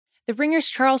The Ringer's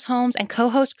Charles Holmes and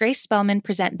co-host Grace Spellman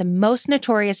present the most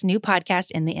notorious new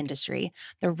podcast in the industry,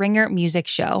 The Ringer Music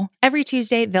Show. Every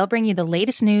Tuesday, they'll bring you the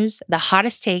latest news, the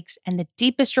hottest takes, and the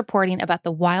deepest reporting about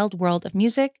the wild world of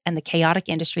music and the chaotic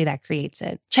industry that creates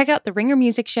it. Check out The Ringer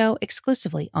Music Show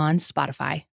exclusively on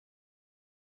Spotify.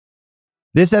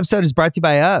 This episode is brought to you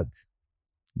by UGG.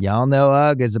 Y'all know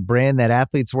UGG is a brand that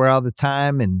athletes wear all the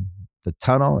time in the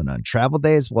tunnel and on travel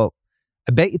days. Well,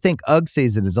 I bet you think UGG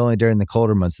season is only during the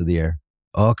colder months of the year.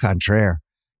 Au contraire,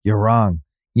 you're wrong.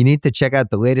 You need to check out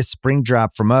the latest spring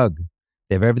drop from UGG.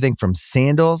 They have everything from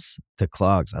sandals to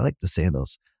clogs. I like the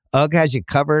sandals. UGG has you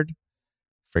covered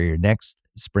for your next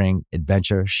spring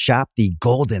adventure. Shop the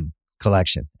Golden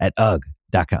Collection at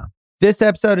UGG.com. This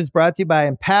episode is brought to you by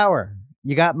Empower.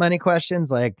 You got money questions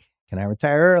like, can I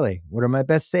retire early? What are my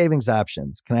best savings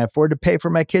options? Can I afford to pay for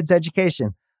my kids'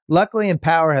 education? Luckily,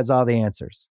 Empower has all the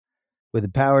answers. With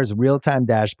Empower's real-time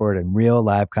dashboard and real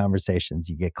live conversations,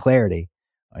 you get clarity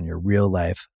on your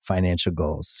real-life financial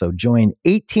goals. So join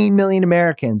 18 million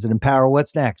Americans and Empower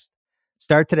what's next.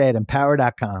 Start today at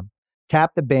empower.com.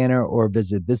 Tap the banner or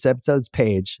visit this episode's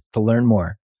page to learn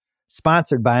more.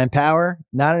 Sponsored by Empower,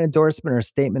 not an endorsement or a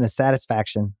statement of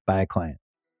satisfaction by a client.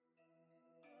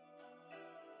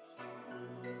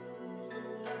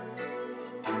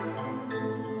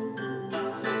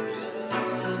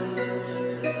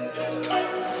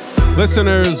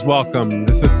 Listeners, welcome.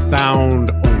 This is Sound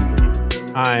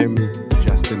Only. I'm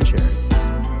Justin Cherry.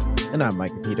 And I'm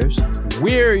Micah Peters.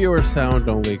 We're your Sound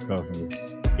Only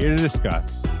co-hosts, here to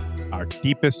discuss our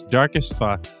deepest, darkest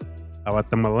thoughts about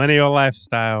the millennial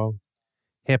lifestyle,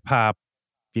 hip-hop,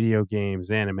 video games,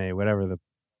 anime, whatever the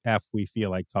F we feel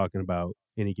like talking about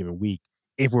any given week,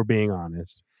 if we're being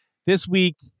honest. This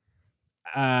week,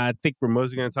 I think we're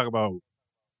mostly going to talk about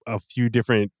a few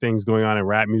different things going on in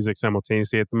rap music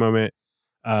simultaneously at the moment.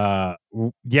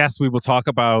 Yes, we will talk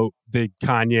about the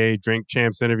Kanye Drink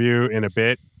Champs interview in a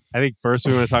bit. I think first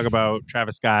we want to talk about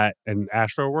Travis Scott and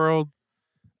Astroworld.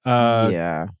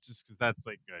 Yeah. Just because that's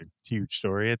like a huge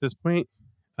story at this point.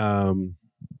 Mike,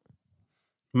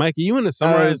 you want to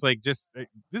summarize this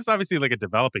is obviously like a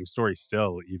developing story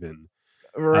still even.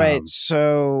 Right.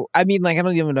 So, I mean, I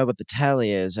don't even know what the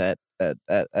tally is at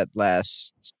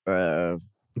last.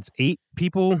 It's 8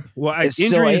 people. Well, It's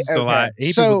injuries still a lot.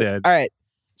 8 so, people dead. All right.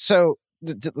 So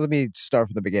let me start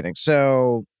from the beginning.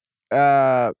 So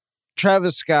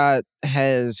Travis Scott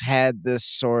has had this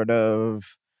sort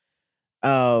of,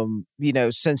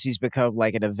 since he's become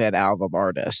like an event album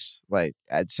artist, like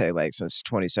I'd say like since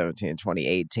 2017,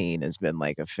 2018 has been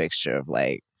like a fixture of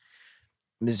like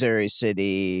Missouri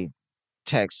City,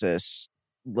 Texas,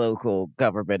 local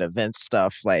government event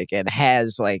stuff, like, and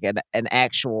has like an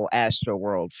actual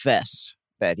Astroworld Fest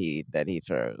that he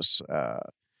throws.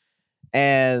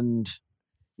 And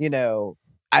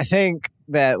I think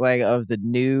that like of the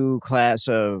new class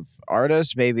of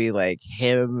artists, maybe like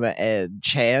him and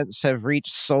Chance have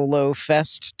reached solo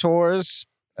fest tours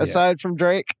aside from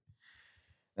Drake.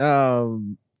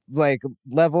 Like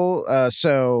level.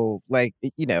 So like,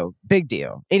 big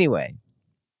deal. Anyway.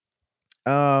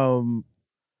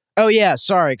 Oh yeah,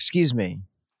 sorry, excuse me.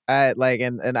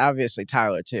 And obviously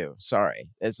Tyler too. Sorry.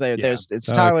 It's there. Yeah.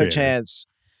 It's Tyler Chance.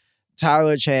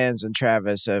 Tyler Chance and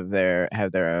Travis have their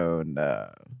own.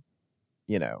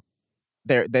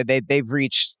 They've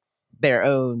reached their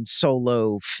own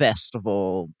solo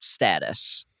festival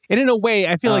status. And in a way,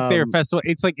 I feel like their festival,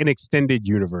 it's like an extended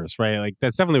universe, right? Like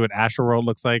that's definitely what Astroworld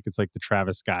looks like. It's like the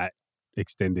Travis Scott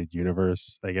extended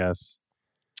universe, I guess.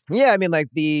 Yeah, I mean, like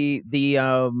the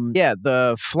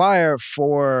flyer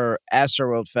for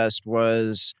Astroworld Fest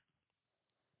was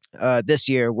this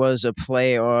year was a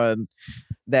play on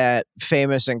that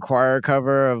famous Enquirer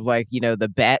cover of like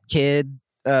the Bat Kid,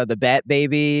 the Bat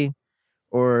Baby,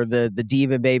 or the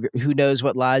Demon Baby, Who Knows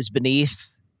What Lies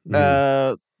Beneath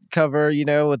cover,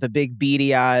 with the big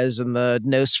beady eyes and the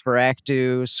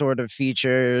Nosferatu sort of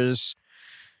features.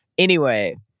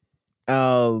 Anyway,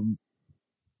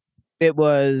 it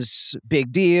was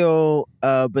big deal,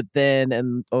 but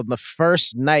then on the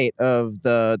first night of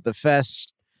the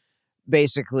fest,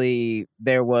 basically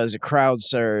there was a crowd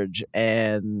surge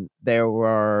and there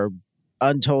were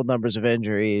untold numbers of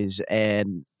injuries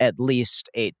and at least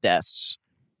 8 deaths.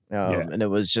 And it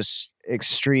was just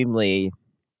extremely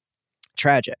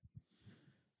tragic.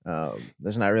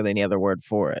 There's not really any other word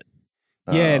for it.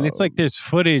 Yeah, and it's like there's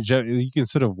footage you can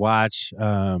sort of watch.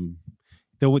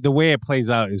 The way it plays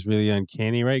out is really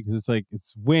uncanny, right? Because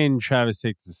it's when Travis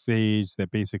takes the stage that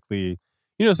basically,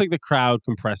 it's like the crowd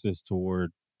compresses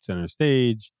toward center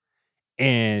stage,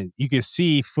 And you can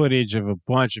see footage of a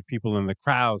bunch of people in the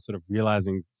crowd sort of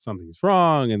realizing something's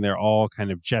wrong, and they're all kind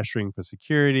of gesturing for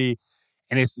security.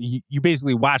 And it's you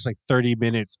basically watch like 30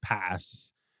 minutes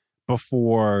pass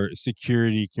before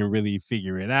security can really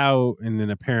figure it out. And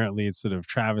then apparently it's sort of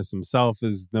Travis himself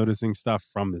is noticing stuff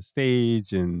from the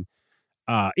stage. And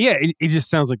it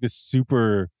just sounds like this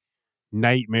super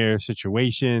nightmare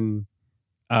situation.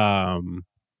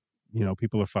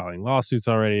 People are filing lawsuits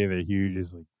already. They're huge.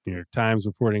 There's like New York Times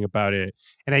reporting about it.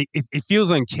 And it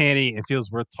feels uncanny. It feels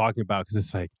worth talking about because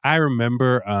it's like, I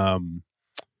remember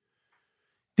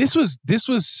this was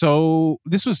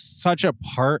such a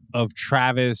part of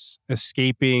Travis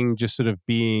escaping, just sort of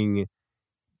being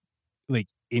like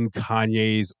in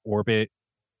Kanye's orbit,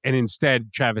 and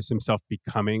instead Travis himself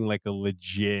becoming like a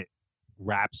legit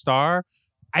rap star.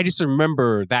 I just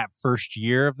remember that first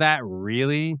year of that,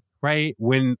 really, right?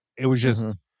 When it was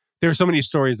just, there were so many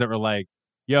stories that were like,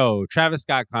 yo, Travis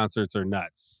Scott concerts are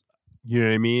nuts. You know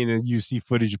what I mean? And you see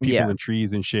footage of people in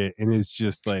trees and shit. And it's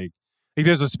just like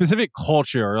there's a specific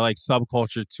culture or like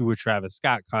subculture to a Travis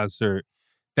Scott concert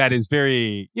that is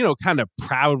very, kind of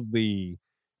proudly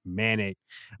manic,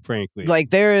 frankly.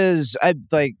 Like there is, I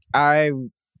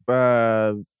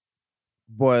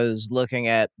was looking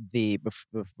at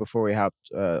before we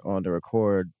hopped on to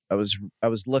record. I was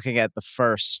looking at the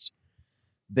first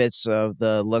bits of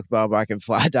the Look Bomb I Can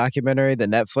Fly documentary, the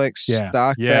Netflix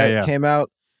doc that came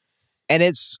out, and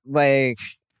it's like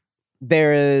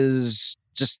there is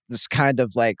just this kind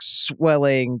of like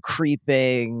swelling,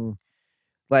 creeping,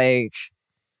 like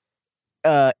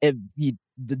the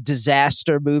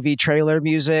disaster movie trailer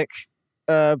music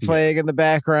playing in the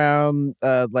background,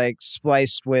 like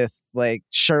spliced with like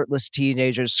shirtless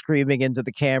teenagers screaming into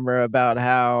the camera about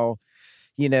how,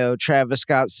 Travis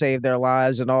Scott saved their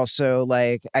lives, and also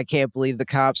like, I can't believe the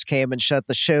cops came and shut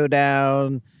the show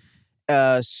down.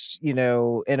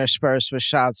 Interspersed with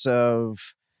shots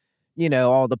of,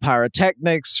 all the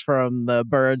pyrotechnics from the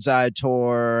Bird's Eye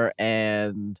tour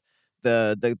and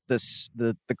the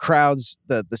crowds,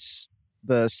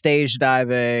 the stage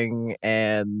diving,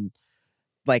 and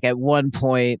like at one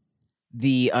point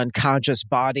the unconscious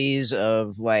bodies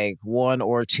of like one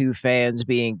or two fans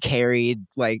being carried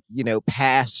like,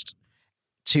 past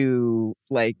to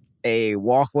like a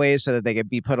walkway so that they could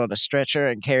be put on a stretcher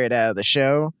and carried out of the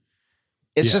show.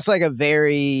 It's just like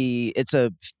it's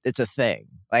a thing.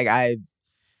 Like I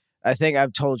think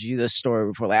I've told you this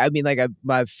story before. Like, I mean, like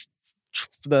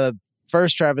the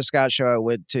first Travis Scott show I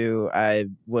went to, I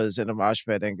was in a mosh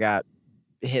pit and got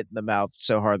hit in the mouth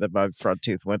so hard that my front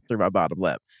tooth went through my bottom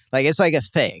lip. Like, it's like a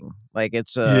thing. Like,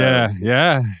 it's yeah. Say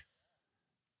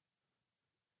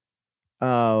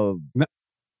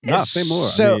more.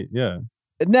 So,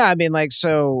 I mean,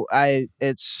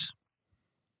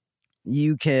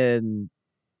 you can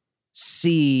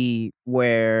see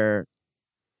where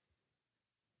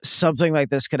something like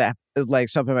this could have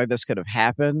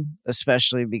happened,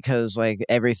 especially because like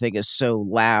everything is so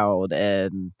loud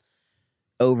and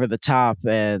over the top,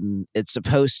 and it's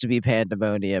supposed to be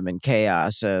pandemonium and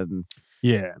chaos. And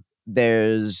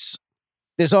there's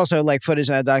also like footage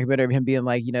in that documentary of him being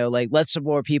like, like, let some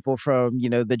more people from,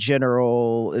 the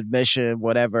general admission,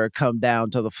 whatever, come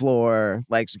down to the floor,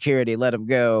 like security, let them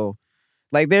go.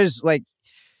 Like there's like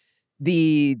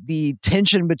the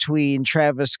tension between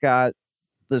Travis Scott,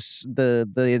 the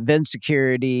event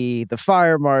security, the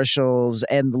fire marshals,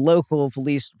 and the local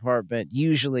police department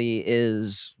usually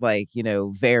is like,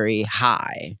 very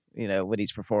high, when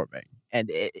he's performing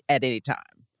and at any time.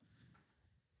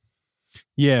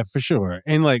 Yeah, for sure.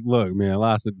 And like, look, man,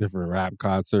 lots of different rap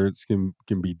concerts can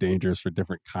be dangerous for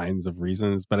different kinds of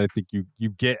reasons. But I think you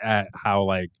get at how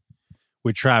like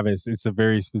with Travis, it's a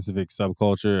very specific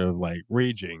subculture of like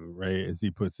raging, right? As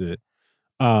he puts it.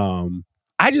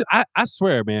 I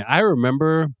swear, man, I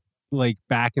remember like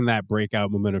back in that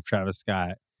breakout moment of Travis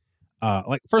Scott,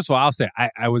 like, first of all, I'll say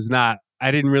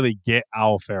I didn't really get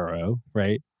Al Faro,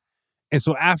 right? And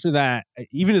so after that,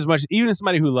 even as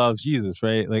somebody who loves Jesus,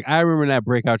 right? Like I remember that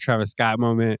breakout Travis Scott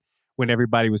moment when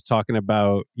everybody was talking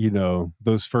about,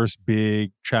 those first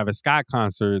big Travis Scott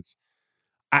concerts.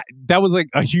 That was like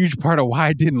a huge part of why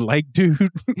I didn't like Dude.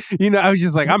 I was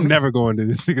just like, I'm never going to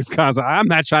this nigga's concert. I'm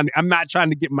not trying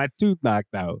to get my tooth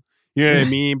knocked out. You know what I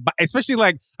mean? But especially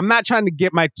like, I'm not trying to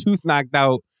get my tooth knocked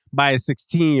out by a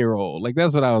 16-year-old. Like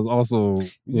that's what I was also.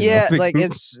 Like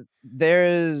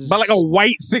there's. But like a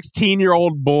white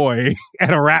 16-year-old boy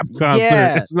at a rap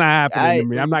concert, it's not happening to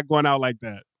me. I'm not going out like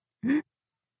that.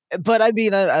 But I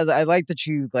mean, I like that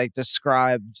you like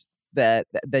described that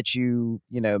you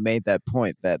made that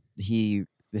point that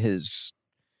his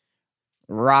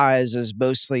rise is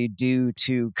mostly due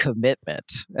to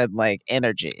commitment and like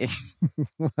energy.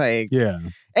 Like, Yeah.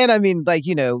 and I mean, like,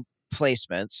 you know,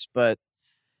 placements, but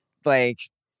like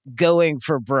going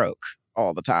for broke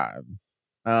all the time.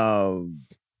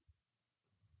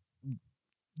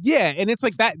 Yeah, and it's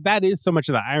like that is so much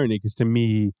of the irony, because to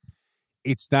me,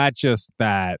 it's not just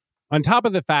that. On top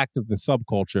of the fact of the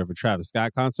subculture of a Travis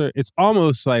Scott concert, it's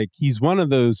almost like he's one of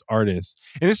those artists,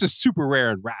 and this is super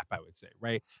rare in rap, I would say,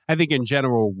 right? I think in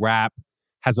general, rap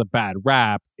has a bad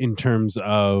rap in terms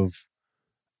of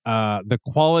the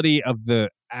quality of the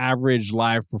average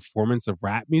live performance of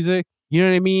rap music. You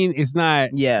know what I mean? It's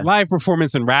not, Yeah. live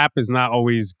performance in rap is not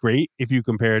always great if you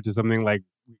compare it to something like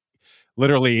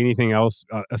literally anything else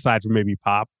aside from maybe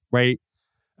pop, right?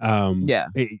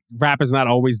 Rap is not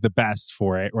always the best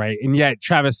for it, right? And yet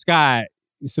Travis Scott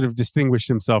sort of distinguished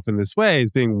himself in this way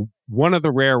as being one of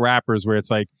the rare rappers where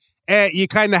it's like, you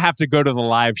kind of have to go to the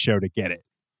live show to get it.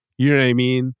 You know what I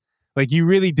mean? Like, you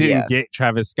really didn't get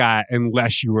Travis Scott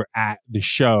unless you were at the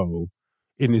show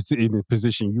in the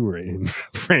position you were in,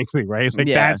 frankly, right? Like,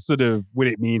 that's sort of what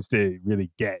it means to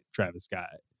really get Travis Scott.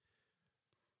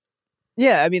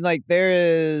 Yeah, I mean, like, there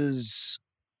is...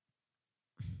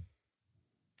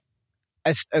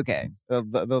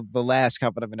 the last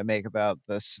comment I'm going to make about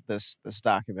this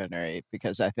documentary,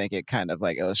 because I think it kind of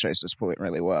like illustrates this point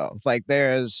really well. Like,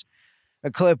 there's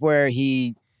a clip where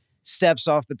he steps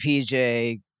off the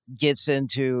PJ, gets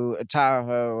into a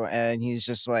Tahoe, and he's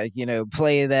just like, you know,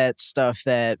 play that stuff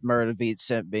that Murda Beat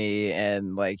sent me,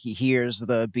 and like he hears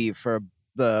the beat for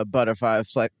the butterfly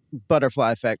effect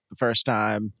the first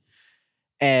time.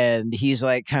 And he's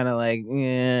like kind of like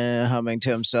humming to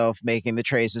himself, making the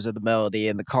traces of the melody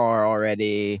in the car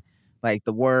already. Like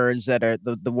the words that are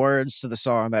the words to the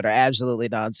song that are absolutely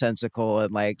nonsensical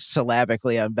and like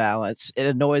syllabically unbalanced. It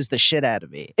annoys the shit out of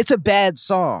me. It's a bad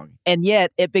song. And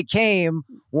yet it became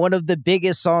one of the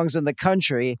biggest songs in the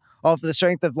country off of the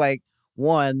strength of like,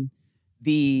 one,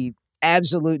 the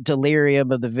absolute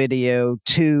delirium of the video,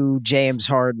 two, James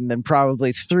Harden, and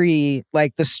probably three,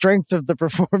 like the strength of the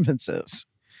performances.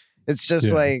 It's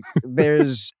just like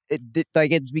there's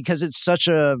it's because it's such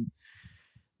a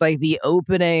like the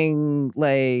opening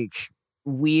like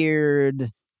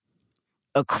weird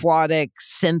aquatic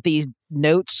synthy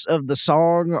notes of the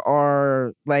song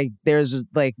are like there's a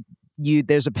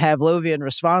Pavlovian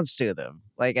response to them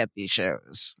like at these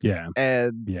shows. Yeah.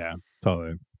 And yeah,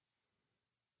 totally.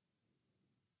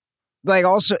 Like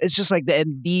also it's just like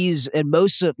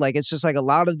most of like it's just like a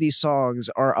lot of these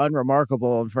songs are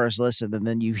unremarkable on first listen, and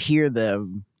then you hear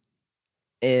them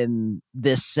in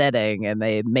this setting and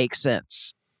they make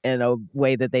sense in a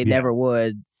way that they never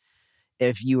would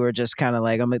if you were just kind of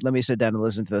like, let me sit down and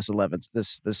listen to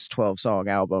this 12 song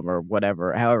album or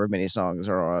whatever, however many songs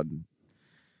are on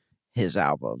his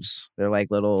albums. They're like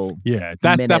little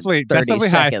that's definitely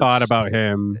how I thought about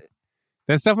him.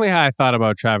 That's definitely how I thought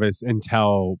about Travis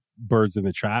until Birds in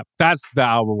the Trap. That's the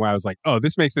album where I was like, oh,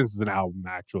 this makes sense as an album,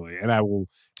 actually. And I will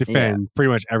defend pretty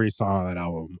much every song on that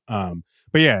album.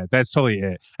 But yeah, that's totally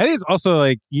it. I think it's also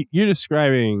like we're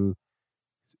describing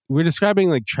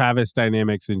like Travis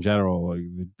dynamics in general, like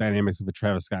the dynamics of a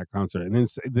Travis Scott concert. And then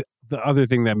the other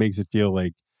thing that makes it feel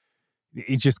like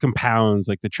it just compounds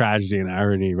like the tragedy and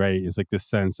irony, right? Is like this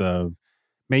sense of,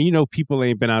 man, you know, people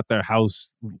ain't been out their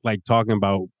house like talking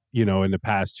about, you know, in the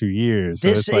past 2 years. So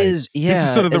this is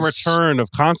sort of the return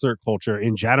of concert culture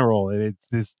in general, and it's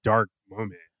this dark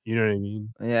moment. You know what I mean?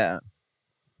 Yeah.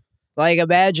 Like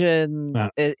imagine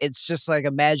it's just like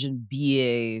imagine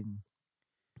being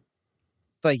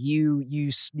like you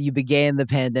began the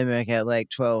pandemic at like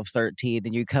 12, 13,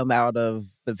 and you come out of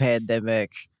the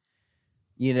pandemic,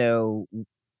 you know,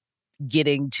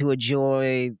 getting to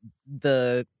enjoy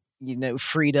the, you know,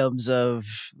 freedoms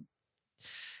of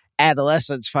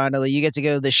adolescence. Finally you get to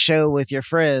go to the show with your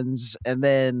friends, and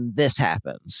then this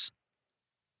happens.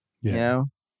 You know,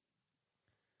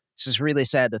 it's just really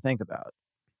sad to think about.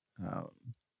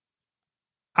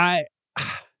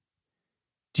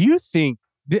 Do you think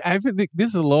I think this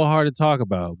is a little hard to talk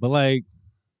about, but like,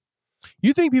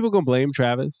 you think people gonna blame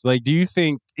Travis? Like, do you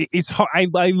think it's hard?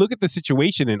 I look at the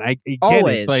situation and I get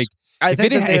always. It's like, I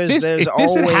think that there's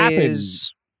always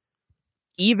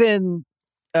even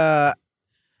I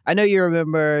know you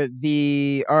remember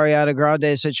the Ariana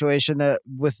Grande situation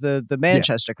with the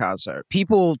Manchester concert.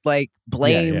 People like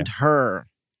blamed her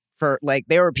for like,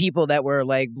 there were people that were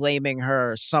like blaming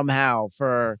her somehow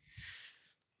for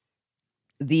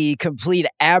the complete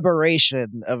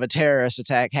aberration of a terrorist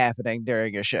attack happening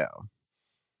during a show.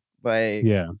 Like,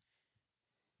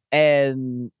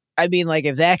 and I mean, like,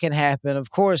 if that can happen,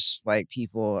 of course, like,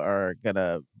 people are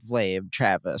gonna blame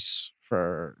Travis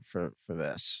for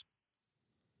this.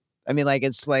 I mean, like,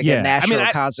 it's like a natural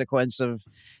consequence of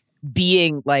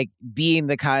being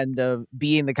the kind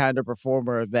of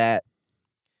performer that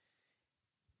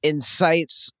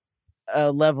incites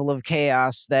a level of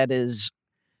chaos that is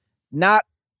not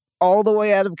all the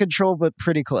way out of control, but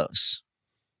pretty close.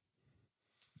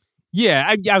 Yeah,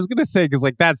 I was gonna say, because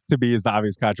like that's to me is the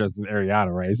obvious contrast with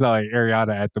Ariana, right? It's not like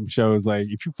Ariana at them shows like,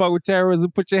 if you fuck with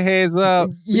terrorism, put your hands up.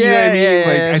 You know what I mean?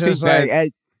 Like, I think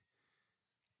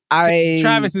that's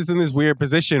Travis is in this weird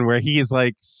position where he is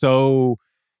like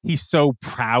he's so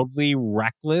proudly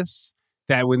reckless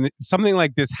that when something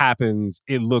like this happens,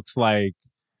 it looks like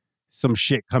some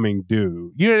shit coming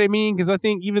due. You know what I mean? Because I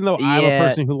think even though I'm a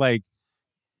person who like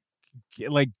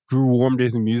grew warm to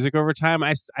his music over time,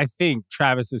 I think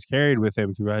Travis has carried with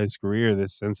him throughout his career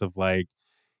this sense of like,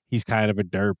 he's kind of a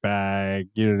dirtbag.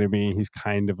 You know what I mean? He's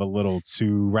kind of a little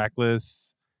too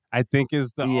reckless, I think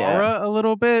is the aura a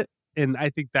little bit. And I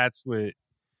think that's what,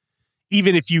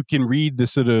 even if you can read the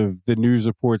sort of the news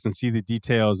reports and see the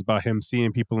details about him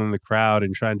seeing people in the crowd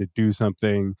and trying to do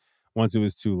something once it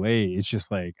was too late, it's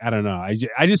just like, I don't know. I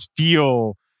just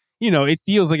feel, it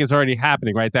feels like it's already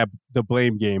happening, right? That the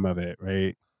blame game of it,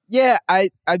 right? Yeah, I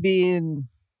mean,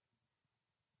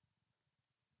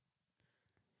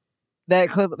 that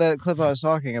clip I was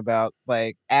talking about,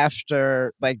 like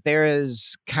after, like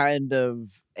there's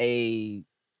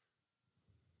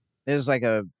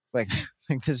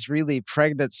this really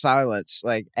pregnant silence,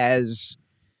 like as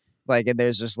like, and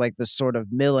there's just like this sort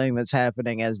of milling that's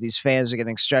happening as these fans are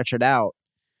getting stretchered out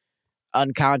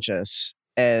unconscious,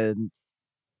 and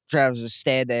Travis is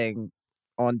standing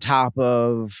on top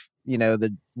of,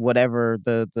 the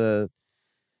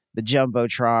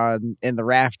Jumbotron in the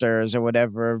rafters or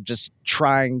whatever, just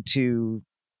trying to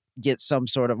get some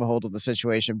sort of a hold of the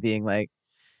situation, being like,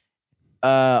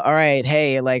 all right,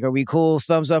 hey, like, are we cool?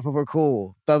 Thumbs up if we're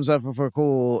cool. Thumbs up if we're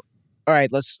cool. All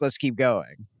right, let's keep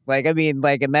going. Like, I mean,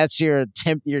 like, and that's your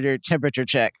temperature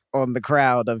check on the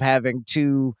crowd of having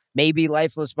two maybe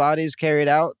lifeless bodies carried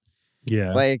out.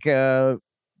 Yeah. Like,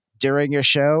 during your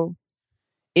show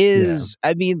is,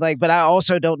 I mean, like, but I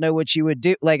also don't know what you would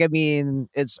do. Like, I mean,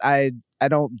 I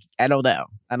don't know.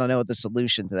 I don't know what the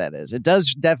solution to that is. It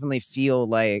does definitely feel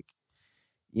like,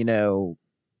 you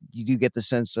do get the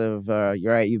sense of,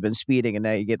 you're right, you've been speeding and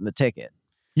now you're getting the ticket.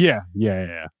 Yeah.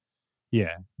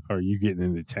 Or you getting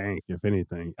in the tank, if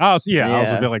anything. I also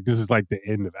feel like this is like the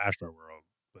end of Astroworld,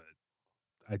 but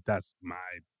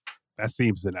that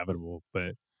seems inevitable.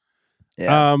 But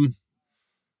I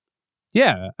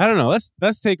don't know.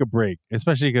 Let's take a break,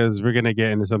 especially because we're gonna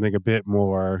get into something a bit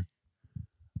more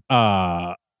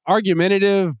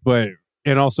argumentative,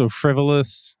 and also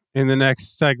frivolous in the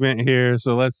next segment here.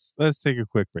 So let's take a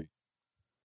quick break.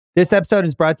 This episode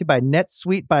is brought to you by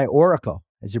NetSuite by Oracle.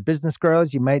 As your business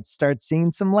grows, you might start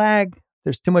seeing some lag.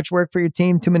 There's too much work for your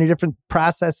team, too many different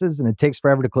processes, and it takes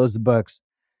forever to close the books.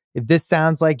 If this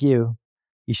sounds like you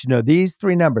should know these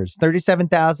three numbers: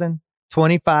 37,000,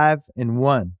 25, and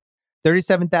 1.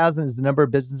 37,000 is the number of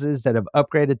businesses that have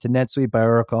upgraded to NetSuite by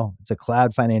Oracle. It's a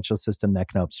cloud financial system that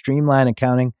can help streamline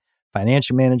accounting,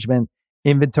 financial management,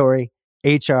 inventory,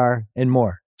 HR, and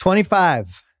more.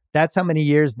 25, that's how many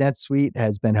years NetSuite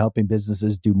has been helping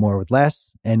businesses do more with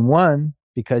less. And 1,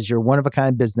 because your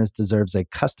one-of-a-kind business deserves a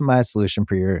customized solution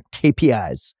for your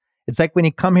KPIs. It's like when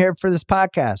you come here for this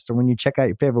podcast or when you check out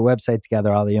your favorite website to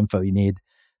gather all the info you need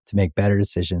to make better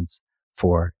decisions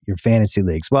for your fantasy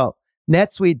leagues. Well,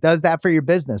 NetSuite does that for your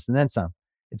business and then some.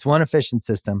 It's one efficient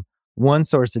system, one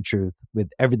source of truth with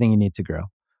everything you need to grow.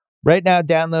 Right now,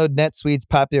 download NetSuite's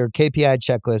popular KPI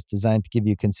checklist designed to give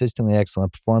you consistently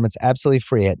excellent performance absolutely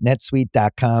free at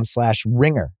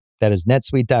netsuite.com/ringer. That is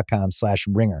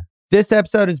netsuite.com/ringer. This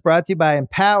episode is brought to you by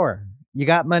Empower. You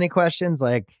got money questions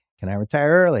like, can I retire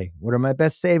early? What are my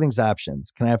best savings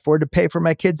options? Can I afford to pay for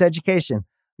my kids' education?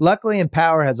 Luckily,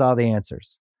 Empower has all the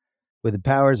answers. With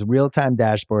Empower's real-time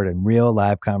dashboard and real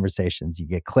live conversations, you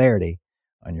get clarity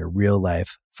on your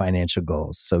real-life financial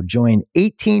goals. So join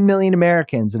 18 million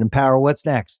Americans and empower what's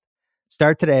next.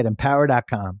 Start today at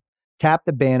empower.com. Tap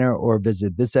the banner or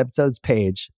visit this episode's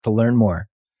page to learn more.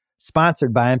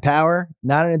 Sponsored by Empower,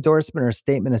 not an endorsement or a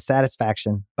statement of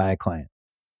satisfaction by a client.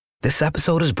 This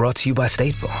episode is brought to you by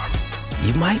State Farm.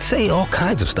 You might say all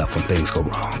kinds of stuff when things go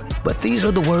wrong, but these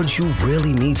are the words you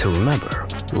really need to remember.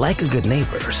 Like a good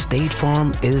neighbor, State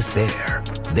Farm is there.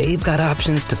 They've got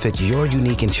options to fit your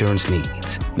unique insurance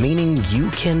needs, meaning you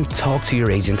can talk to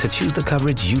your agent to choose the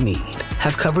coverage you need.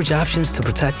 Have coverage options to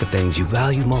protect the things you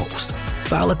value most.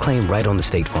 File a claim right on the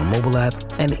State Farm mobile app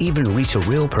and even reach a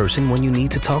real person when you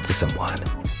need to talk to someone.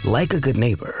 Like a good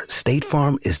neighbor, State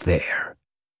Farm is there.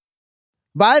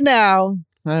 By now,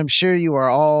 I'm sure you are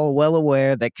all well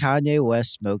aware that Kanye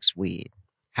West smokes weed.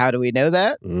 How do we know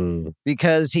that?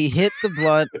 Because he hit the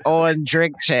blunt on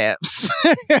Drink Champs.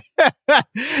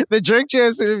 The Drink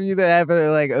Champs interview that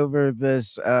happened like over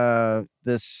this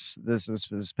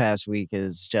past week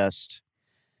is just,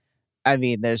 I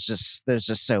mean, there's just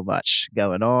so much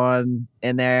going on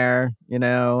in there, you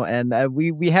know, and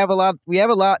we have a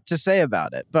lot to say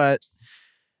about it. But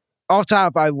off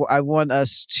top, I want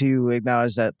us to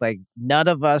acknowledge that like none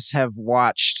of us, I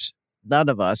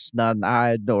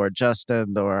nor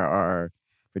Justin nor our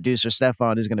producer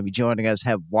Stefan, who's going to be joining us,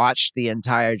 have watched the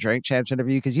entire Drink Champs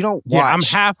interview, because you don't watch. I'm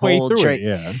halfway through Drink. it.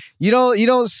 Yeah, you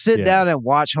don't sit down and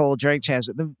watch whole Drink Champs.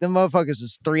 The motherfuckers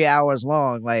is 3 hours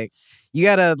long. Like you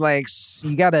gotta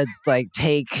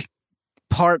take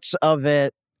parts of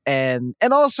it. And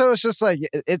also it's just like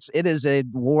it's a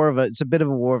bit of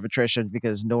a war of attrition,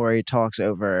 because Nori talks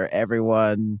over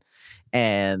everyone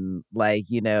and like,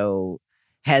 you know,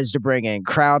 has to bring in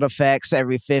crowd effects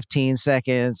every 15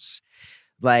 seconds.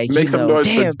 Like, make some noise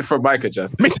for Micah,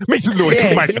 Justin. Make some noise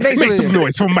for Micah. Make some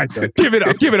noise for Micah. Give it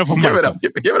up for Micah.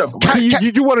 Give it up for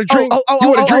Micah. You want a drink?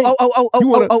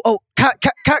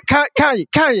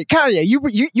 Kanye,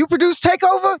 you produced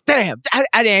Takeover? Damn,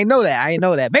 I didn't know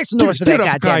that. Make some noise for that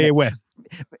goddamn Kanye West.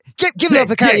 Give it up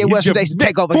for Kanye West for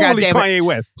Takeover. Goddamn Kanye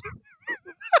West.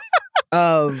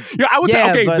 I would say,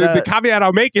 okay, the caveat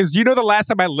I'll make is, you know, the last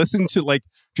time I listened to like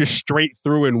just straight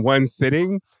through in one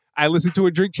sitting, I listened to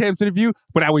a Drink Champs interview,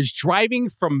 but I was driving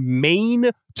from Maine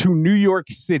to New York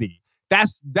City.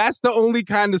 That's the only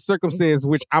kind of circumstance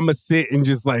which I'm going to sit and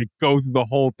just like go through the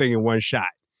whole thing in one shot,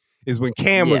 is when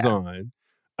Cam was on.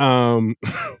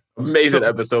 Amazing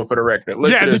episode for the record.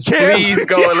 Listeners, please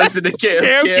go and listen to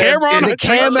Cam. The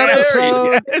Cam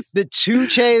episode, the 2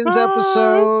 Chainz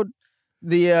episode.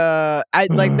 There's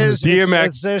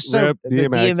DMX. The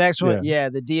DMX one. Yeah,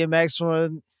 the DMX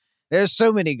one. There's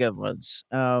so many good ones.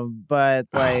 But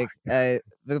like the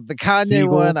Kanye Siegel,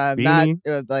 one, I'm Beanie.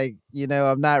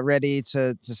 not I'm not ready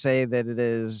to say that it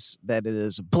is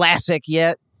a classic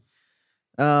yet.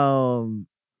 Yeah,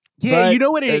 you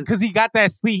know what it is, because he got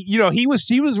that sleep. You know, he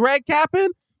was red capping,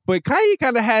 but Kanye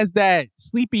kind of has that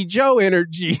Sleepy Joe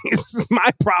energy. This is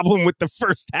my problem with the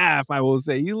first half, I will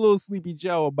say. He's a little Sleepy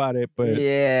Joe about it, but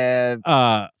yeah.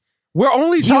 We're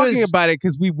only talking about it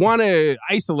because we want to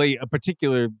isolate a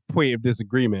particular point of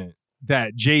disagreement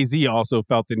that Jay-Z also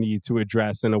felt the need to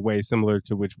address in a way similar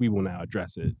to which we will now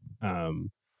address it. The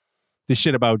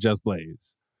shit about Just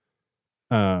Blaze.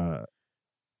 We're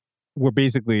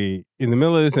basically in the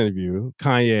middle of this interview.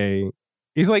 Kanye,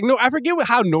 he's like, no, I forget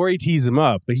how Nori tees him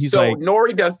up, but he's like,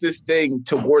 Nori does this thing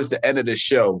towards the end of the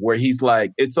show where he's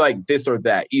like, it's like this or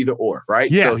that, either or, right?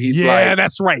 Yeah, so he's like,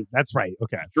 that's right.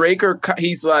 Okay. Drake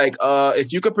he's like,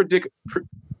 if you could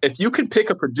pick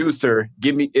a producer,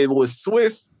 give me, it was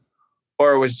Swiss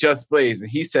or it was Just Blaze. And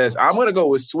he says, I'm going to go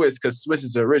with Swiss because Swiss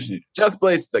is the original. Just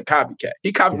Blaze is a copycat.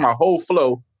 He copied my whole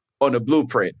flow on the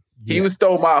Blueprint. He was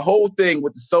stole my whole thing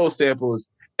with the soul samples,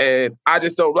 and I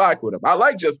just don't rock with him. I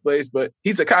like Just Blaze, but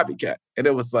he's a copycat. And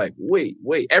it was like, wait.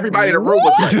 Everybody in the room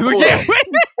was like, hold on.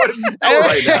 What are you doing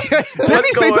right now? Didn't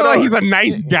he say something like he's a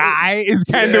nice guy? Is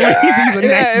kind of he's a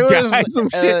nice guy.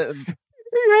 Some shit.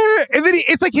 Yeah. And then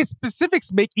it's like his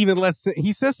specifics make even less sense.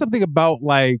 He says something about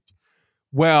like,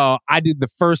 well, I did the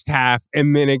first half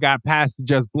and then it got passed to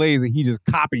Just Blaze and he just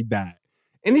copied that.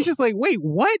 And it's just like, wait,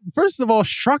 what? First of all,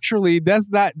 structurally,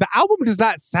 the album does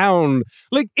not sound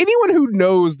like anyone who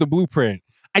knows the Blueprint.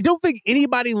 I don't think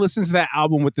anybody listens to that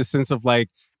album with the sense of like,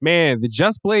 man, the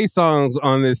Just Blaze songs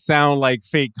on this sound like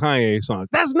fake Kanye songs.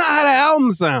 That's not how the album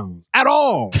sounds at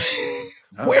all.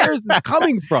 Where is this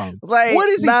coming from? Like, what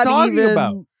is he talking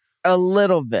about? A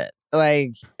little bit.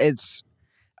 Like,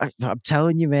 I'm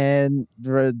telling you, man,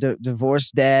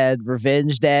 divorced dad,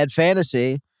 revenge dad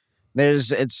fantasy.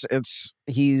 He's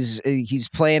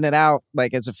playing it out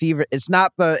like it's a fever. It's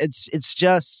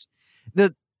just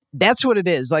that's what it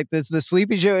is. Like the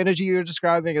Sleepy Joe energy you're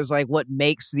describing is like what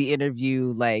makes the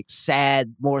interview like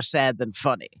more sad than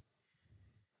funny.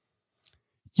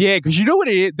 Yeah, because you know what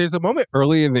it is? There's a moment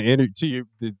early in the interview,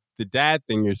 the dad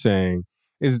thing you're saying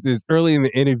is early in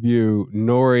the interview,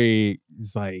 Nori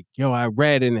is like, yo, I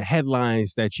read in the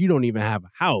headlines that you don't even have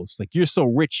a house. Like, you're so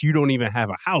rich, you don't even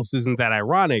have a house. Isn't that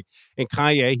ironic? And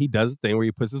Kanye, he does the thing where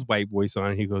he puts his white voice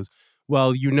on and he goes,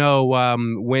 well,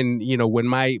 when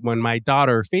my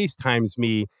daughter FaceTimes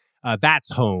me,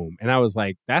 that's home. And I was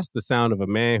like, that's the sound of a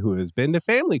man who has been to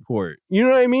family court. You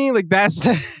know what I mean? Like, that's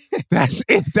That's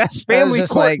it. That's I was family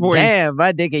just court like, voice. damn,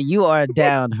 my nigga, you are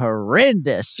down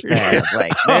horrendous, man.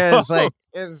 Like, there's like,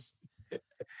 it's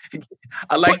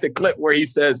I like the clip where he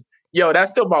says, "Yo,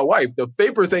 that's still my wife. The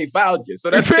papers ain't filed yet, so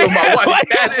that's still my wife."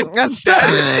 That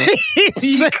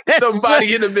is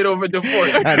somebody in the middle of a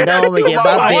divorce. I know I'm gonna get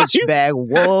my bitch back.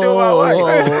 still my wife.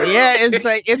 Whoa, yeah, it's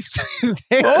like it's.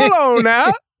 Hold on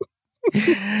now.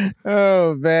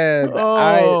 Oh man,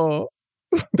 Oh,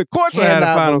 the courts I had a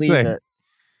cannot final believe say. it.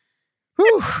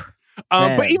 Whew.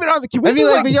 Man. But even on the, can we I mean, do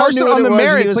like, like but y'all person knew what on it the was when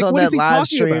he merits? was Like, on what that is he live talking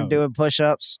stream about? doing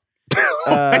push-ups.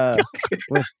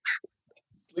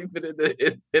 Sleeping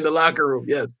in the locker room.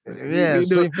 Yes. Yeah, We do-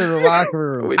 sleep in the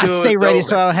locker room. we I do it stay ready so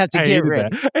so I don't have to I get hated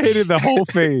ready. that. I hated the whole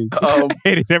phase. I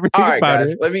hated everything all right, about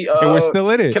guys. it. Let me. And we're still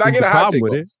in it. Can I Is get the a hot problem take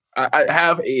with on it? this? I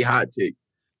have a hot take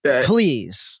that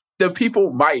Please. the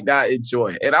people might not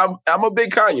enjoy, and I'm a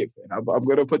big Kanye fan. I'm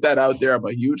going to put that out there. I'm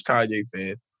a huge Kanye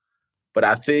fan, but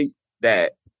I think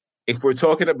that if we're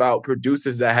talking about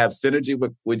producers that have synergy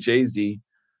with Jay-Z,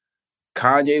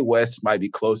 Kanye West might be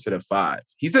closer to 5.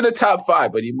 He's in the top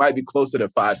 5, but he might be closer to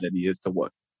 5 than he is to 1.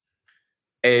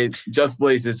 And Just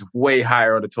Blaze is way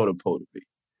higher on the totem pole to me.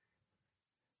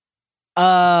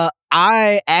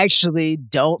 I actually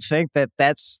don't think that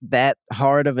that's that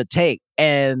hard of a take.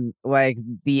 And like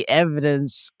the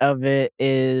evidence of it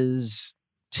is,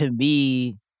 to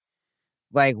me,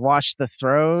 like Watch the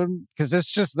Throne, because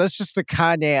that's just a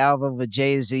Kanye album with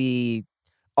Jay-Z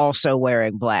also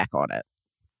wearing black on it.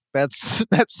 That's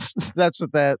what Watch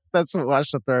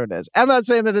the Throne is. I'm not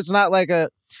saying that it's not like a,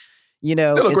 Still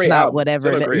a it's great not album. whatever.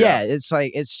 Still a great Yeah, album. it's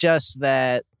like, it's just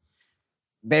that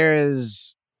there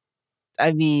is,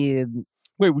 I mean,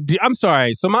 Wait, I'm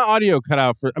sorry. So my audio cut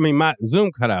out my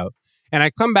Zoom cut out, and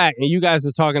I come back and you guys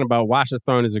are talking about Watch the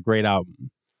Throne is a great album.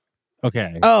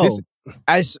 Okay. oh,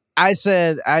 I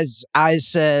said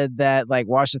that like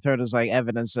Watch the Throne is like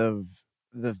evidence of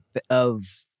that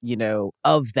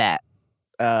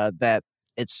that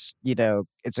it's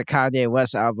it's a Kanye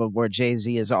West album where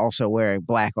Jay-Z is also wearing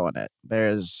black on it.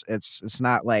 It's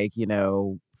not like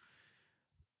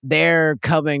they're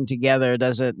coming together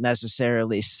doesn't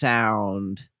necessarily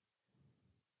sound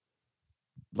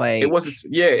like It wasn't.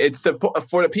 Yeah, it's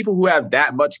for the people who have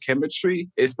that much chemistry.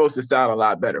 It's supposed to sound a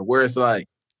lot better. Whereas like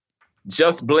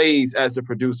Just Blaze as a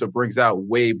producer brings out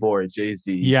way more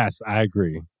Jay-Z. Yes, I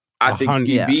agree. I think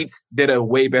Ski Yeah. Beats did a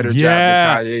way better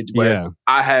Yeah. job than Kanye West. Yeah.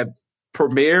 I have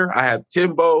Premier. I have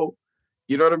Timbo.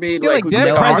 You know what I mean? Like Dead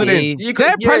no Presidents. you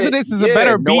Dead could- Presidents is a yeah,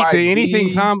 better no beat than ID. anything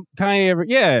Kanye ever.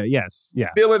 Yeah. Yes. Yeah.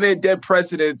 Filling in Dead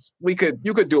Presidents. You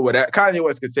could do whatever. Kanye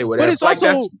West could say whatever. But it's like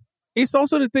also it's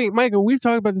also the thing, Michael. We've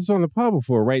talked about this on the pod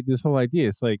before, right? This whole idea.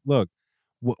 It's like, look,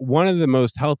 one of the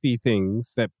most healthy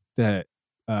things that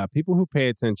people who pay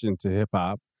attention to hip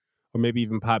hop, or maybe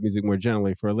even pop music more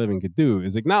generally for a living, could do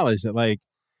is acknowledge that like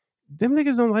them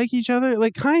niggas don't like each other.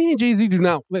 Like Kanye and Jay-Z do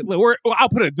not. I'll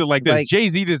put it like this: Like-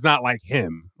 Jay-Z does not like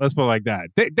him. Let's put it like that.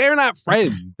 They're not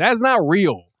friends. That's not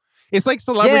real. It's like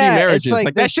celebrity marriages. It's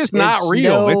Like that's this- just not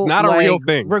real. It's not a real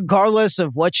thing. Regardless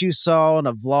of what you saw on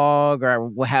a vlog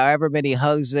or however many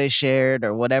hugs they shared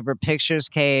or whatever pictures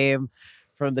came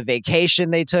from the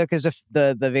vacation they took as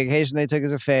the vacation they took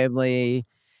as a family,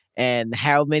 and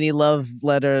how many love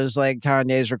letters like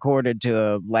Kanye's recorded to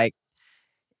him, like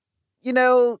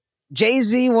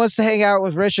Jay-Z wants to hang out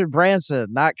with Richard Branson,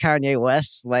 not Kanye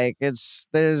West. Like it's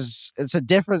a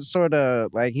different sort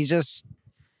of like he just.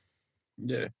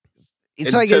 yeah.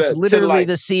 It's And like to it's the- to literally like-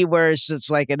 the scene where it's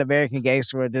like an American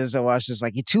Gangster where Denzel Washington's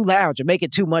like, you're too loud, you're making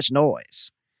too much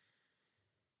noise.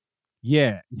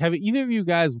 Yeah. Have either of you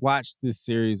guys watched this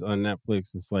series on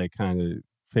Netflix? It's like kind of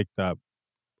picked up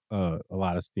a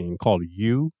lot of steam called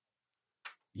You.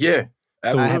 Yeah.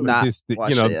 So I have not watched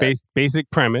it yet. basic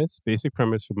premise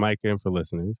for Micah and for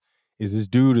listeners is this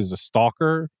dude is a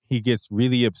stalker. He gets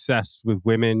really obsessed with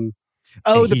women.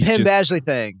 Oh, And the he's Penn just- Badgley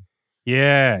thing.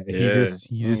 Yeah. Yeah. He just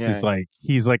is Okay. like,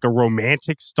 he's like a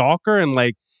romantic stalker, and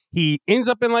like he ends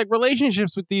up in like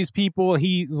relationships with these people.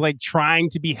 He's like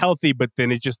trying to be healthy, but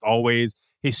then it just always,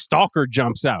 his stalker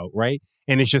jumps out, right?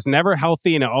 And it's just never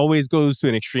healthy, and it always goes to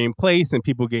an extreme place, and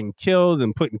people getting killed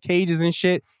and put in cages and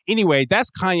shit. Anyway,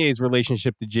 that's Kanye's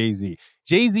relationship to Jay-Z.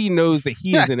 Jay-Z knows that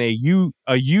he is in a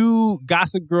you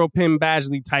Gossip Girl Penn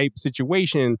Badgley type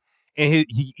situation, and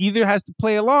he either has to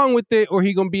play along with it, or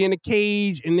he gonna be in a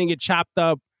cage and then get chopped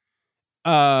up.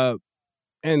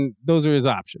 And those are his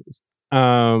options.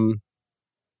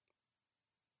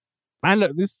 I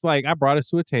know this, like, I brought us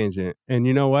to a tangent, and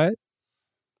you know what?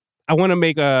 I want to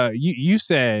make you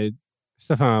said,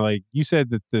 Stefan, like you said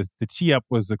that the tee up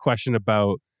was the question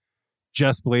about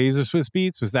Just Blaze or Swiss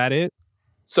Beats. Was that it?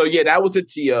 So yeah, that was the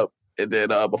tee up. And then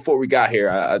before we got here,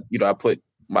 I put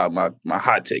my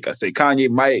hot take. I say Kanye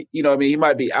might, he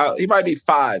might be out. He might be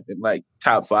 5 in like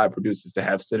top 5 producers to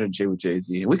have synergy with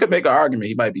Jay-Z. And we could make an argument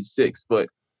he might be 6, but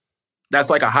that's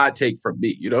like a hot take from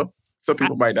me, Some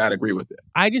people might not agree with it.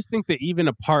 I just think that even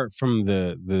apart from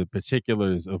the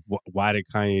particulars of why did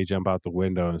Kanye jump out the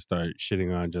window and start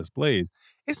shitting on Just Blaze,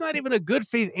 it's not even a good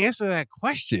faith answer to that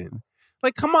question.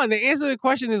 Like, come on, the answer to the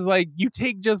question is like, you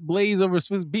take Just Blaze over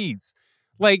Swiss Beats.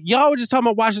 Like, y'all were just talking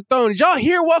about Watch the Throne. Did y'all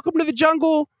hear Welcome to the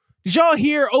Jungle? Did y'all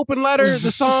hear Open Letter, the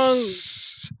song?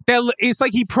 That it's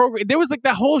like he programmed. There was like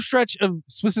that whole stretch of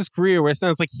Swiss's career where it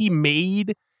sounds like he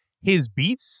made his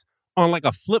beats on like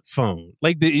a flip phone.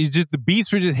 Like the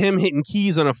beats were just him hitting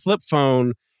keys on a flip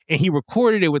phone, and he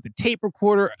recorded it with a tape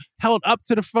recorder held up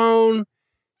to the phone.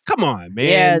 Come on,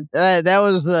 man. Yeah, that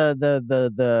was the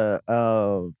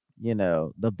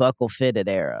buckle fitted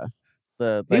era.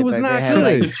 It was not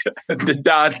good. The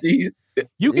Dodsies.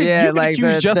 You can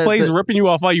accuse Just Blaze of ripping you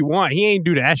off all you want. He ain't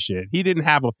do that shit. He didn't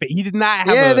have he did not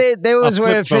have they was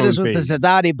wearing fitteds with phase. the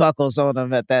Zadati buckles on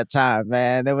them at that time,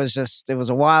 man. It was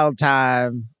a wild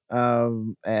time.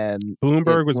 And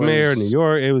Bloomberg was mayor of New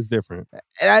York. It was different.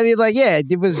 And I mean, like, yeah,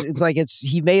 it was like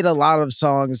he made a lot of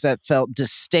songs that felt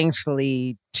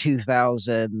distinctly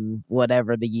 2000,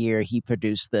 whatever the year he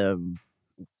produced them.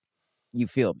 You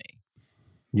feel me?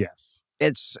 Yes.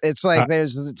 It's like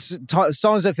there's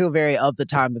songs that feel very of the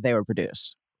time that they were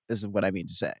produced. This is what I mean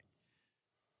to say.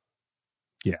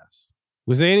 Yes.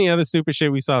 Was there any other stupid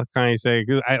shit we saw Kanye say?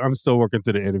 Because I'm still working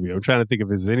through the interview. I'm trying to think if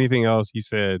there's anything else he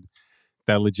said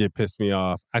that legit pissed me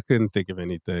off. I couldn't think of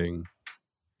anything.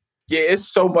 Yeah, it's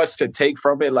so much to take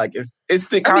from it. Like it's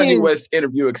the Kanye West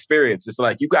interview experience. It's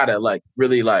like you gotta like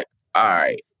really like, all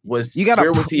right, where was he at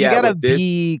with this?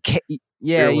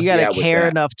 Yeah, you gotta care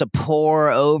enough to pour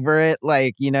over it,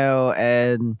 like,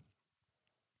 and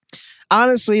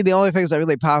honestly, the only things that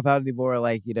really pop out anymore are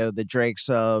like, the Drake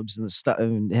subs and stuff,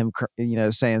 and him,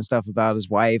 saying stuff about his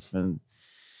wife and.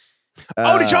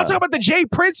 Did y'all talk about the Jay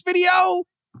Prince video?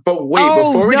 But wait,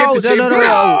 before we get to Jay Prince,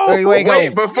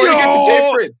 before you get to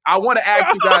Jay Prince, I want to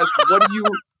ask you guys,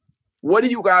 what do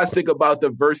you guys think about the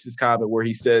Versus comment where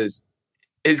he says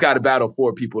he's got to battle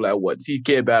 4 people at once? He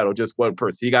can't battle just one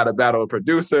person. He got to battle a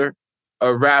producer,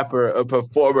 a rapper, a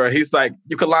performer. He's like,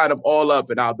 you can line them all up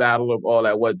and I'll battle them all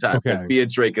at one time. Because being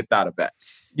Drake is not a match.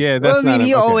 Yeah, that's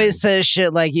he always says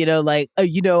shit like, I'm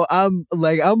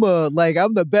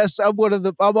the best. I'm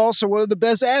also one of the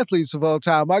best athletes of all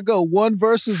time. I go 1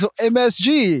 versus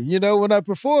MSG, when I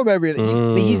perform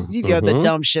everything. He's the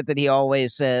dumb shit that he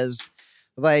always says.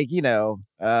 Like,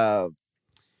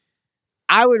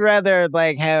 I would rather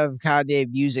like have Kanye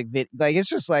music video. Like, it's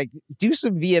just like, do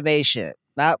some VMA shit.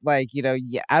 Not like,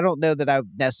 I don't know that I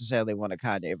necessarily want a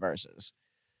Kanye versus.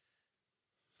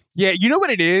 Yeah, you know what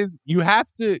it is? You have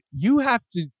to,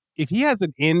 if he has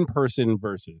an in-person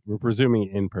versus, we're presuming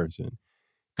in-person,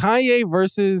 Kanye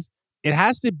versus, it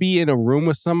has to be in a room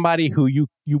with somebody who you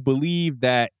believe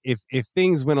that if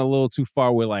things went a little too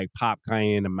far, would like pop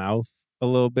Kanye in the mouth a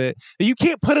little bit. You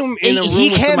can't put him in a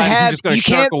room with somebody who's just going to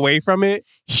shark away from it.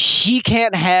 He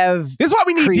can't have. This is why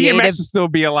we need DMX to still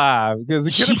be alive, because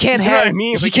he can't have.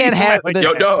 He can't have.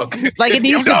 Yo, dog. Like it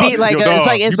needs to be like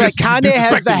it's like Kanye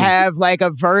has to have like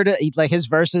a like his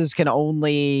verses can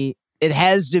only. It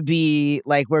has to be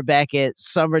like we're back at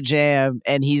Summer Jam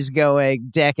and he's going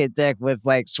deck at deck with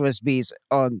like Swiss Beats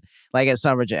on like at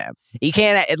Summer Jam. He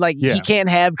can't he can't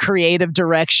have creative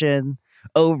direction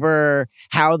over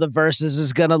how the verses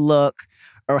is gonna look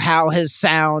or how his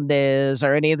sound is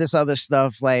or any of this other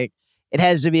stuff. Like it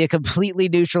has to be a completely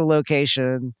neutral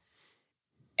location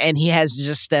and he has to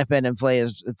just step in and play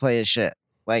his shit.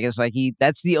 Like it's like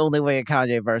that's the only way a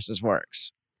Kanye versus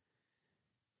works.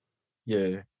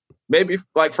 Yeah. Maybe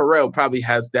like Pharrell probably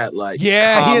has that like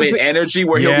common energy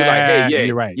where he'll be like, hey,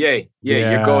 you're right.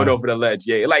 You're going over the ledge.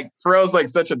 Yeah. Like Pharrell's like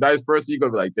such a nice person, you're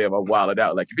gonna be like, damn, I'm wilding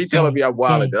out. Like if he's telling me I'm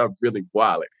wilding, then I'm really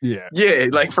wilding. Yeah. Yeah.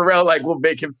 Like Pharrell like will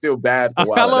make him feel bad for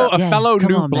a fellow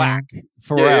new black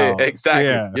Pharrell. Yeah, exactly.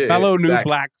 Yeah. A fellow new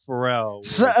black Pharrell.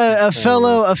 So, a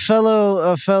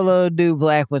fellow new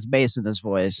black with bass in his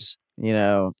voice.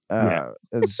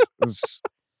 It's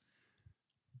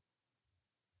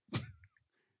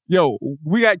Yo,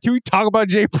 can we talk about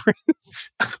Jay Prince?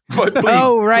 Please,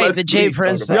 the Jay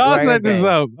Prince. Y'all set this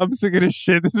up. I'm sick of this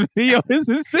shit. This video is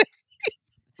insane.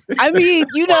 I mean,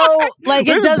 like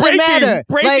it doesn't matter.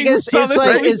 Like it's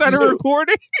like we started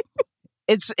recording.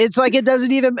 It's like it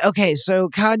doesn't even. Okay, so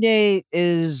Kanye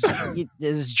is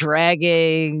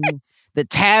dragging the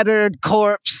tattered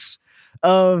corpse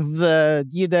of the,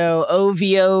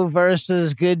 OVO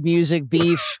versus Good Music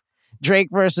beef, Drake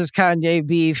versus Kanye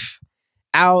beef,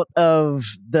 out of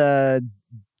the,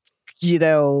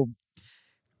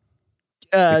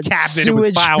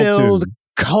 sewage-filled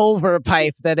culvert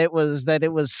pipe that it was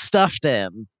stuffed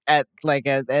in and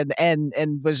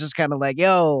was just kind of like,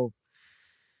 yo,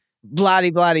 blah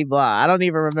blah blah. I don't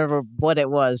even remember what it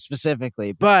was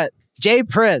specifically, but Jay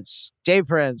Prince,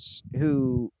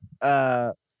 who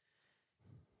how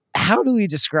do we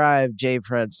describe Jay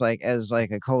Prince as a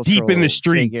cultural deep in the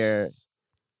streets figure?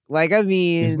 Like, I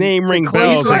mean, his name rings He's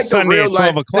bells like on Sunday the at real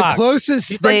 12 life- o'clock. The closest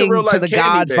He's like the thing real to life the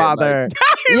Candyman, Godfather.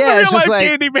 He's Yeah, the it's real just life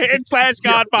like Candyman /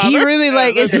 Godfather. he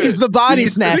really he's the body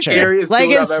He's the snatcher. scariest Like,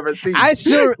 dude it's, I've ever seen. I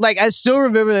still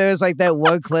remember there was like that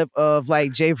one clip of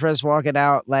like Jay Prince walking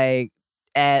out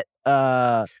at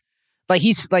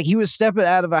he was stepping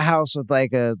out of a house with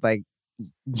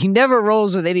he never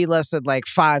rolls with any less than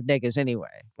 5 niggas anyway.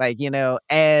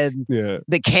 And Yeah.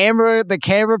 the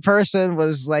camera person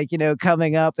was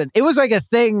coming up, and it was like a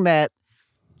thing that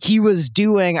he was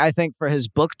doing, I think, for his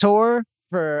book tour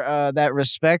for that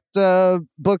Respect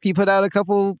book he put out a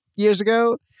couple years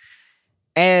ago.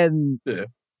 And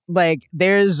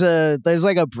there's a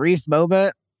brief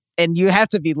moment, and you have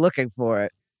to be looking for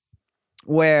it,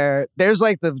 where there's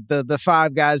the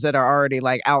 5 guys that are already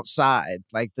outside,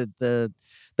 the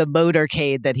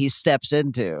motorcade that he steps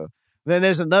into. Then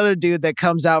there's another dude that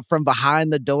comes out from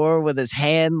behind the door with his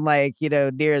hand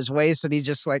near his waist, and he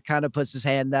just kind of puts his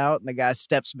hand out, and the guy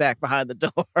steps back behind the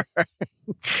door.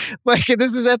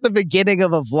 This is at the beginning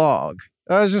of a vlog.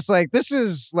 I was just like, this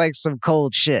is some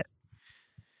cold shit.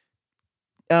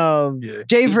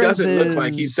 Jay he Prince doesn't look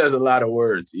like he says a lot of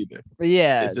words either.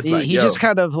 Yeah, It's just he just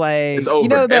kind of it's over.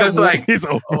 that And it's like, It's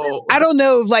over. oh, I don't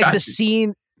know, the Gotcha.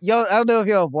 scene. Yo, I don't know if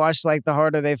y'all have watched The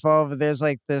Harder They Fall, but there's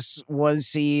this one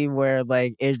scene where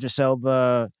Idris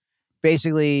Elba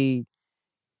basically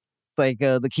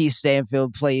Lakeith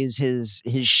Stanfield plays his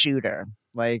shooter,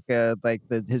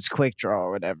 his quick draw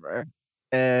or whatever.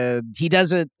 And he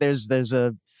doesn't. There's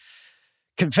a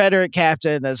Confederate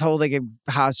captain that's holding him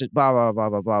hostage. Blah blah blah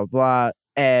blah blah blah.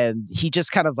 And he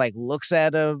just kind of looks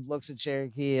at him, looks at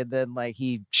Cherokee, and then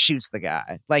he shoots the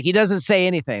guy. He doesn't say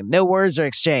anything. No words are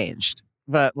exchanged.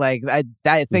 But I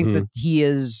think that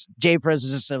Jay Prince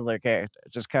is a similar character.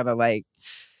 Just kind of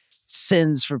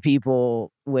sins for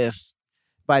people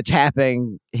by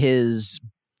tapping his,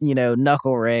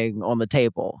 knuckle ring on the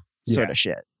table sort of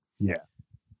shit. Yeah.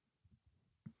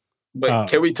 But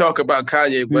can we talk about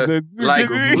Kanye West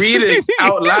reading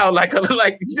out loud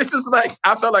this is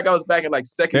I felt like I was back in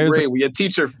second grade where your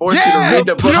teacher forced you to read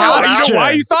the book. You know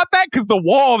why you thought that? Because the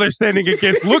wall they're standing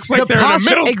against looks like they're in a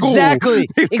middle school.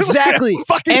 Exactly.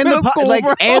 Fucking middle school,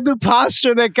 bro. And the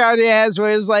posture that Kanye has,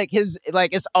 where it's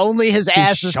it's only his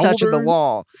ass is touching the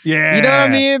wall. Yeah, you know what I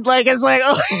mean?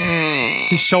 It's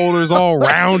his shoulders all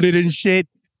rounded and shit.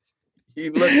 He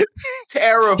looks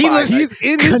terrified. He's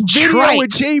in this video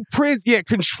with Jay Prince. Yeah,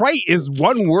 contrite is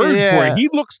one word for it. He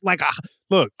looks like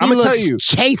look. I'm gonna tell you.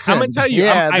 Chasing. I'm gonna tell you.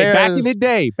 Yeah, back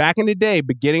in the day,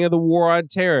 beginning of the war on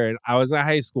terror, and I was in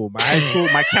high school.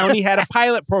 My county had a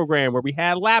pilot program where we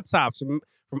had laptops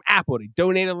from Apple. They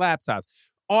donated laptops.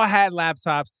 All had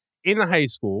laptops in the high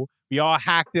school. We all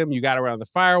hacked them. You got around the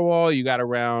firewall. You got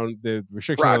around the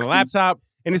restrictions on the laptop.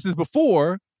 And this is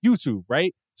before YouTube,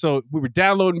 right? So we were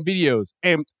downloading videos.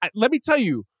 And let me tell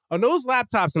you, on those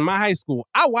laptops in my high school,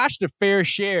 I watched a fair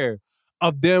share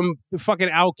of them fucking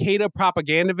Al-Qaeda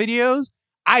propaganda videos.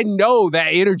 I know that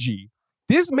energy.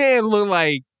 This man looked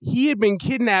like he had been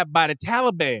kidnapped by the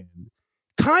Taliban.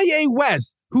 Kanye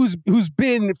West, who's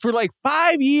been for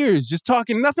 5 years just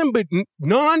talking nothing but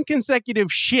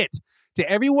non-consecutive shit to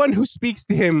everyone who speaks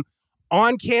to him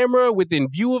on camera, within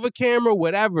view of a camera,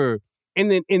 whatever. And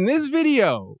then in this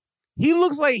video, he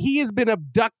looks like he has been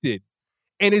abducted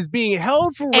and is being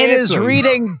held for ransom. And is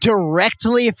reading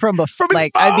directly from his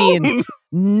phone.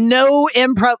 No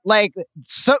improv.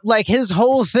 His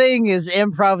whole thing is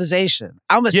improvisation.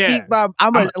 I'm a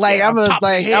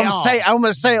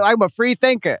free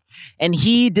thinker. And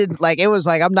he did it was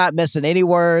I'm not missing any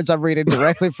words. I'm reading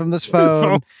directly from this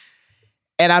phone.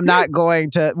 And I'm not going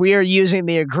to. We are using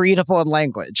the agreed upon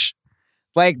language.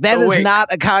 That is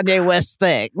not a Kanye West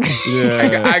thing.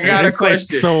 Yeah, I got a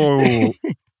question.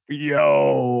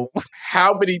 Yo,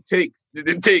 how many takes did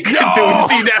it take until we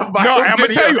see that? No, I'm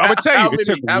gonna tell you. It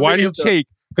took one take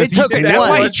It took that's why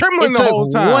one. he's trembling It the took whole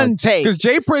time. one take. Because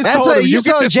Jay Prince That's told what him, you you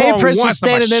saw get this Jay wrong Prince was once, I'm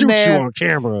gonna standing in shoot there you on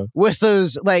camera. with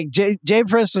those like Jay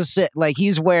Prince was like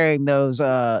he's wearing those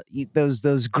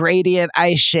gradient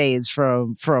ice shades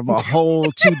from a whole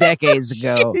 2 decades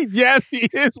ago. Yes, he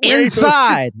is.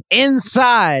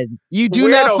 Inside, you do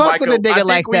Where not though, fuck with a Michael? I nigga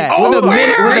like think we- that Oh, with a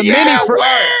where? mini Yeah, fro,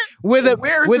 where? with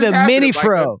Where is a this happening, mini Michael?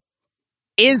 fro.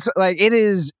 It's like it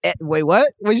is. Wait,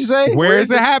 what? What'd you say? Where is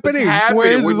it happening?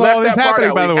 Where is We all left this that part happening,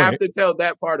 out. by the We way? have to tell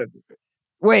that part of it.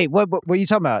 Wait, what are you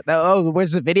talking about? Oh,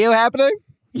 where's the video happening?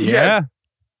 Yes.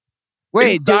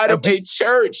 Wait, inside of a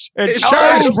church. A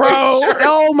Inside church, of a bro. church.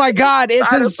 Oh my God!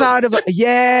 It's inside of a church.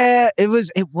 yeah. It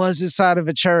was inside of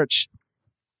a church.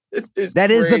 It's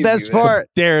That is the crazy, best man. part.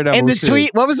 Daredevil And the shit.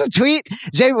 tweet, what was the tweet?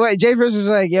 Jay Bruce was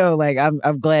like, "Yo, like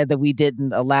I'm glad that we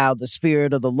didn't allow the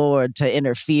spirit of the Lord to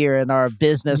interfere in our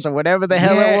business or whatever the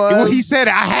hell it was." Well, he said,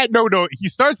 I had no. He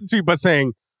starts the tweet by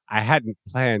saying, I hadn't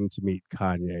planned to meet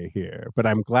Kanye here, but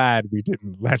I'm glad we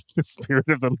didn't let the spirit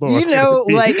of the Lord. You know,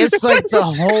 intervene." like it's like the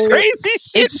whole crazy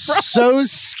shit. It's bro. so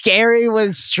scary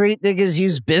when street niggas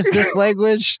use business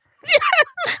language.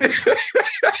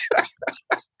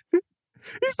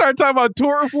 He started talking about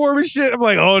tour reform and shit. I'm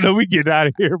like, oh no, we get out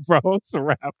of here, bro. It's a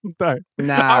wrap. I'm done.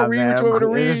 Nah, I'll read man, what you want me to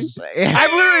read. it's-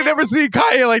 I've literally never seen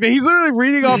Kanye like that. He's literally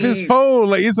reading off his phone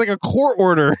like it's like a court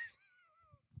order.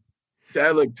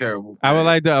 That looked terrible. I would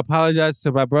like to apologize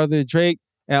to my brother Drake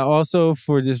and also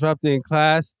for disrupting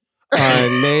class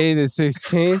on May the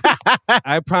 16th.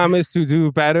 I promise to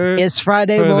do better It's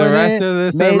Friday for morning, the rest of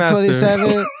the May semester.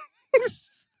 27th.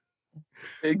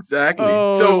 Exactly.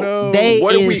 Oh, so no. They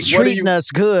What do we- is what do treating you- us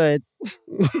good.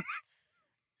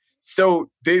 So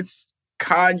this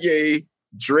Kanye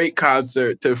Drake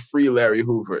concert to free Larry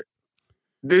Hoover.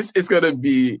 This is gonna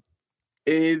be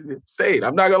insane.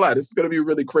 I'm not gonna lie. This is gonna be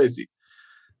really crazy.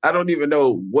 I don't even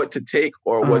know what to take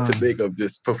or what to make of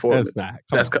this performance. That's not.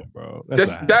 That's Come on, bro.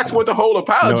 That's what the whole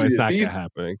apology No, it's is. not He's- gonna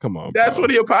happen. Come on. That's bro.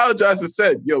 what he apologized and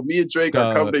said. Yo, me and Drake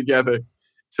are Dog. coming together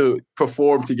to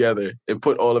perform together and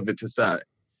put all of it aside.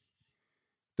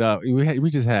 Dog, we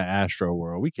just had Astro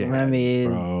World. We can't. I have this, mean,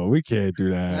 bro, we can't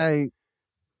do that. Like,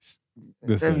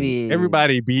 Listen, mean-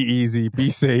 everybody be easy, be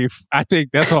safe. I think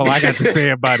that's all I got to say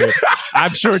about it.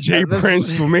 I'm sure Jay That's-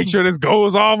 Prince will make sure this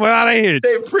goes off without a hitch.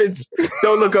 Hey, Prince,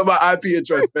 don't look up my IP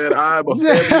address, man. I'm a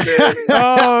family man.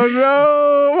 Oh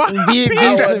no! Be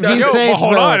Yo, safe, but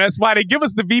hold though. on. That's why they give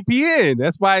us the VPN.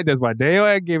 That's why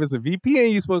Dale gave us the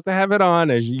VPN. You're supposed to have it on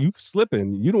as you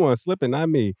slipping. You don't want to slipping, not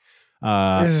me.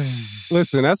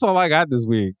 Listen, that's all I got this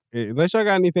week. Unless y'all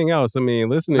got anything else. I mean,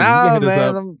 listeners, you Nah, can hit us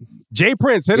man, up. Jay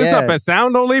Prince, hit us up at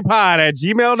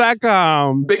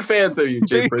soundonlypod@gmail.com. Big fans of you,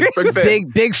 Jay Prince. Big fans.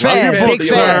 big Love fan, your book, big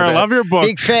sir. fan, Love your book.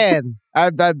 big fan. I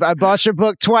bought your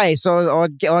book twice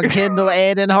on Kindle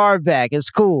and in hardback. It's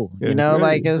cool, Yeah, you know. right,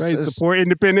 Like it's, right. it's Support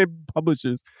independent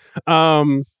publishers.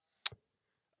 I'm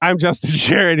Justin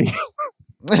Charity.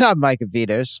 I'm Micah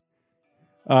Veters.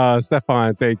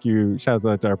 Stefan, thank you. Shout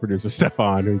out to our producer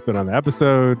Stefan, who's been on the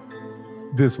episode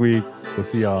this week. We'll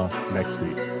see y'all next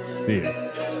week. See ya.